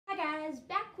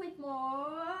more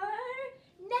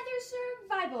Nether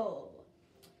survival.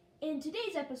 In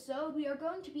today's episode, we are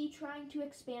going to be trying to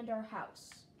expand our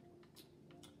house.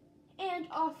 And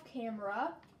off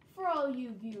camera, for all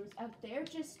you viewers out there,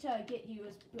 just to get you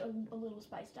a little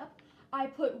spiced up, I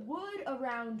put wood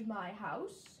around my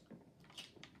house.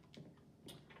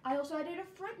 I also added a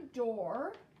front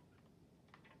door.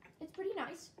 It's pretty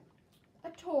nice. A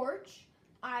torch.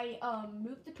 I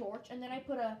moved the torch, and then I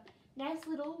put a nice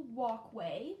little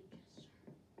walkway.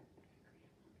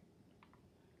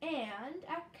 And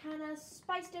I kind of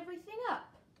spiced everything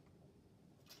up.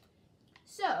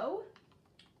 So,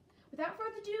 without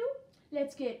further ado,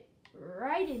 let's get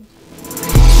right into it.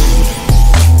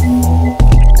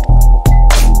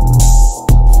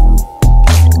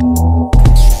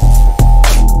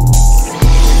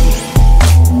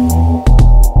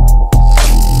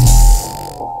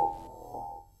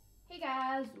 Hey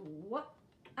guys,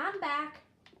 I'm back,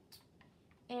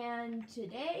 and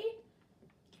today,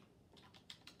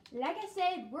 like I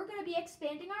said, we're going to be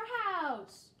expanding our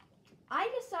house. I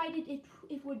decided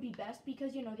it would be best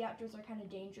because, you know, the outdoors are kind of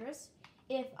dangerous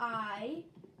if I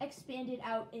expanded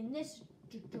out in this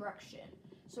direction.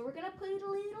 So we're going to put a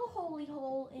little holy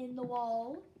hole in the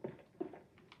wall.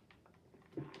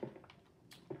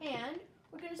 And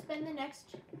we're going to spend the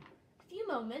next few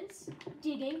moments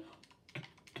digging.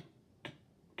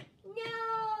 No!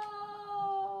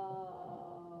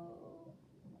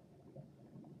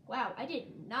 Wow, I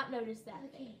did not notice that.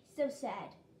 Okay, so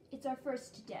sad. It's our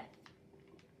first death.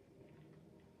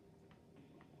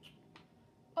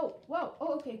 Oh, whoa.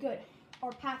 Oh, okay, good.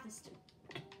 Our path is still...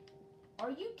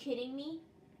 Are you kidding me?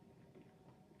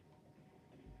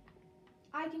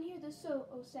 I can hear the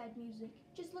sad music.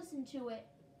 Just listen to it.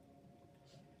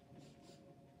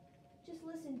 Just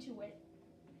listen to it.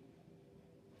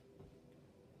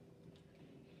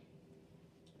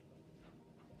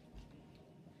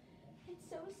 It's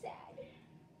so sad.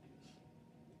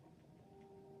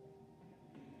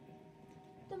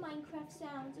 The Minecraft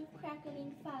sounds of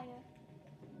crackling fire.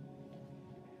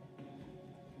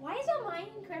 Why is our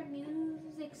Minecraft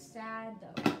music sad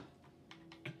though?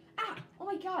 Ah! Oh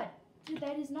my god! Dude,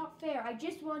 that is not fair. I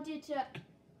just wanted to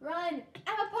run.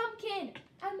 I'm a pumpkin!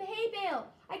 I'm a hay bale!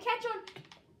 I catch on.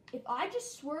 If I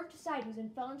just swerved sideways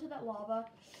and fell into that lava.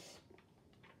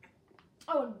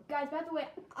 Oh, and guys, by the way,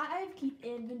 I have keep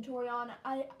inventory on.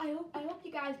 I hope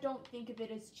you guys don't think of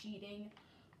it as cheating,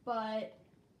 but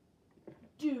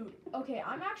dude, okay,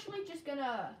 I'm actually just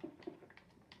gonna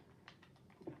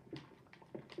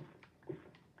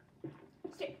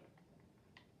stay.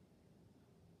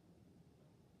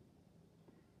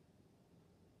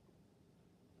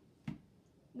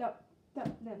 No.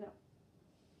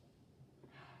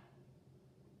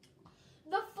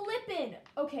 The flippin'.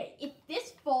 Okay, if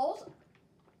this falls,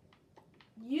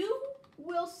 you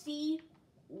will see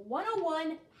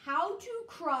 101 how to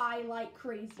cry like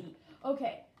crazy.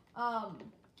 Okay,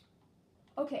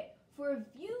 okay, for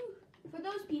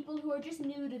those people who are just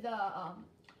new to the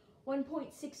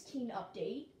 1.16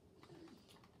 update,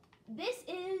 this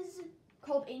is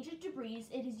called Ancient Debris.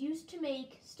 It is used to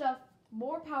make stuff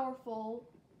more powerful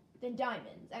than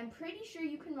diamonds. I'm pretty sure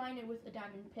you can mine it with a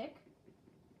diamond pick.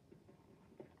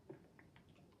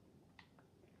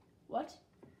 What?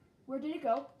 Where did it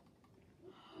go?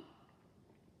 Oh my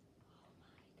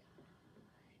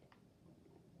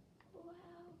god. Wow.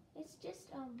 Let's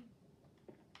just,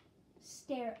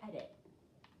 stare at it.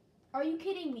 Are you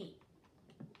kidding me?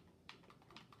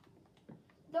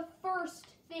 The first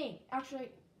thing, actually,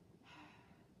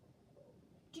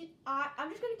 I'm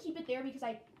just going to keep it there because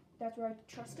that's where I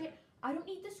trust it. I don't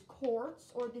need this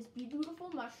quartz or this beautiful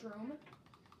mushroom.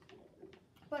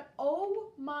 But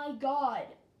oh my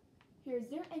god. Here, is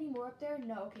there any more up there?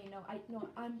 No, okay, no.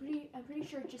 I'm pretty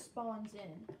sure it just spawns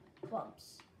in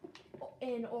clumps.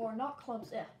 Or not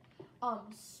clumps,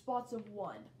 spots of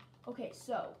one. Okay,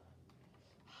 so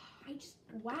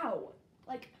wow.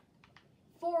 Like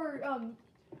for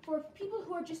people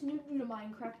who are just new to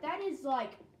Minecraft, that is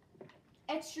like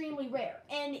extremely rare.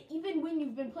 And even when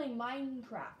you've been playing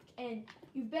Minecraft and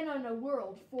you've been on a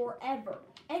world forever.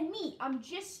 And me, I'm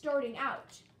just starting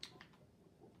out.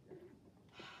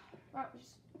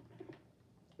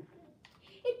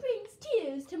 It brings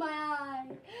tears to my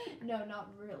eye. No, not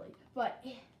really. But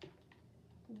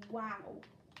wow.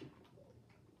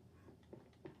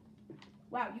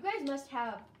 Wow, you guys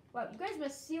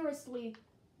must seriously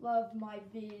love my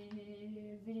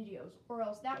videos, or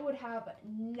else that would have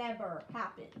never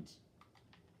happened.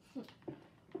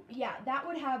 Yeah, that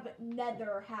would have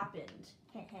never happened.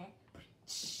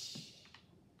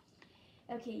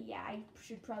 Okay, yeah, I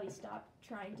should probably stop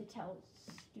trying to tell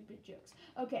stupid jokes.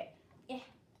 Okay,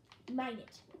 mine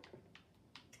it.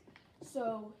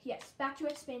 So, yes, back to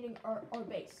expanding our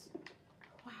base.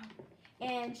 Wow.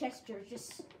 And Chester,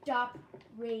 just stop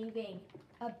raving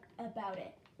about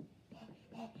it.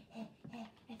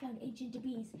 I found ancient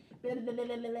bees.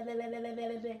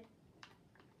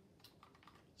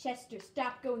 Chester,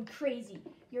 stop going crazy.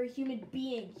 You're a human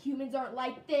being. Humans aren't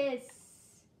like this.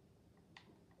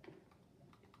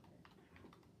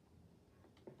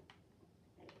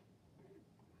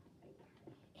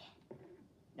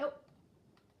 Nope.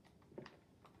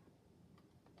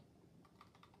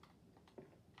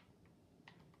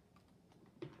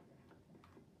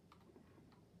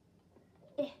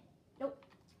 Nope.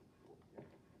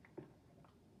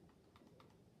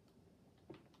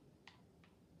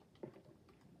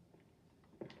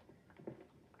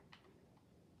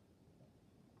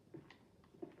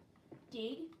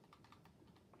 Dig.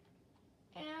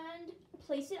 And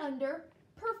place it under.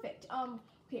 Perfect.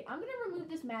 Okay, I'm gonna remove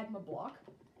this magma block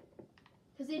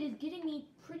because it is getting me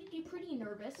pretty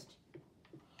nervous.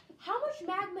 How much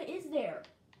magma is there?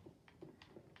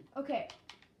 Okay.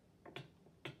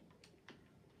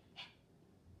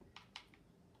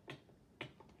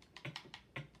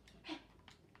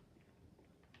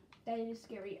 That is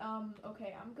scary.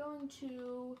 Okay, I'm going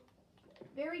to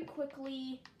very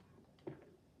quickly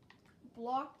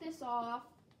block this off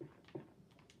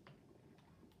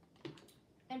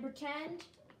and pretend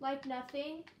like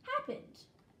nothing happened.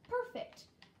 Perfect.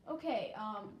 Okay,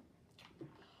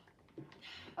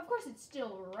 of course it's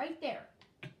still right there.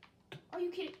 Are you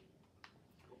kidding?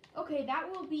 Okay, that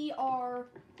will be our...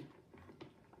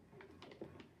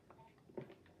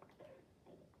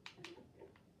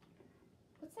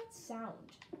 What's that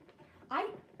sound?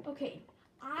 Okay,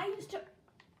 I used to...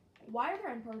 Why are there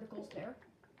end particles there?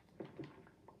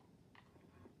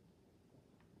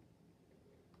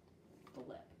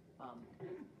 Flip.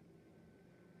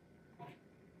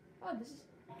 Oh, this is...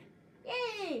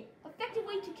 Yay! Effective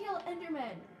way to kill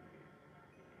Endermen.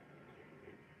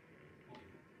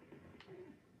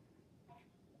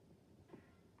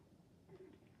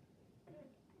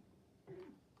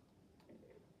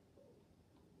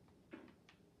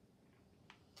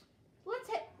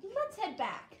 Let's head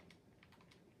back.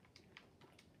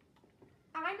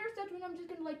 I never thought when I'm just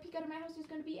gonna like peek out of my house there's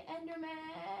gonna be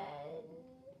Enderman.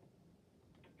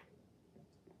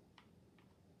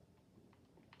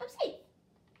 I'm safe.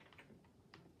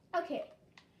 Okay.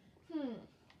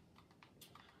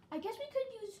 I guess we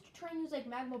could try and use like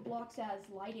magma blocks as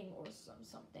lighting or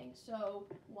something. So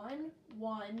 1,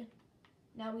 1.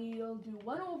 Now we'll do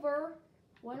 1 over,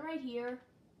 1 right here,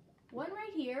 1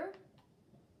 right here,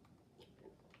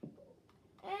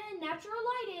 and natural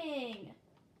lighting.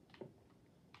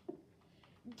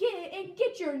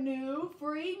 Get your new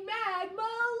free magma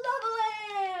lava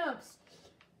lamps.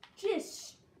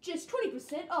 Just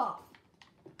 20% off.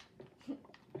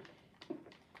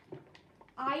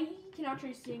 I can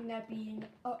actually see that being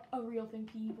a real thing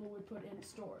people would put in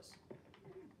stores.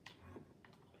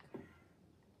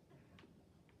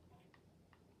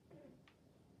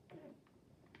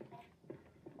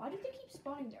 Why do they keep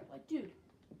spawning there? Like, dude,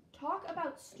 talk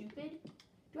about stupid.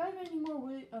 Do I have any more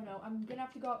wood? Oh no, I'm gonna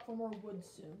have to go out for more wood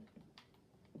soon.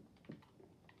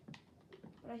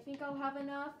 But I think I'll have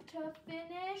enough to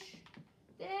finish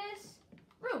this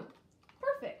room.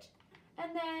 Perfect.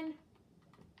 And then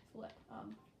flip.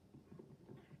 I'm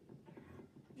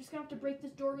just gonna have to break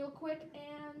this door real quick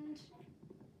and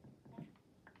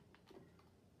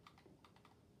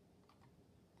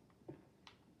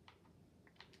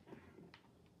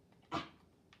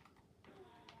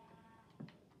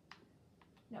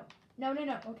No.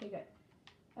 Okay, good.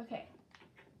 Okay.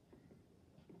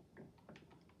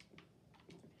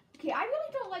 Okay, I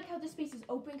really don't like how this space is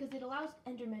open because it allows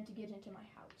Endermen to get into my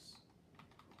house.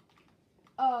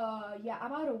 Yeah,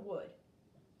 I'm out of wood.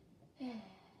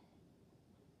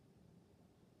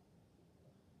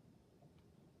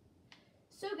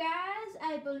 So guys,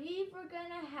 I believe we're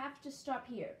gonna have to stop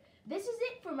here. This is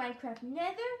it for Minecraft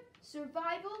Nether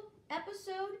Survival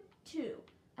Episode 2.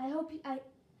 I hope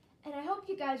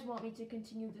you guys want me to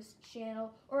continue this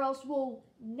channel, or else we'll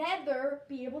never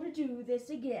be able to do this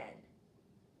again.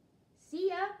 See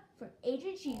ya from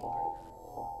Agent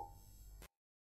Cheeseburger.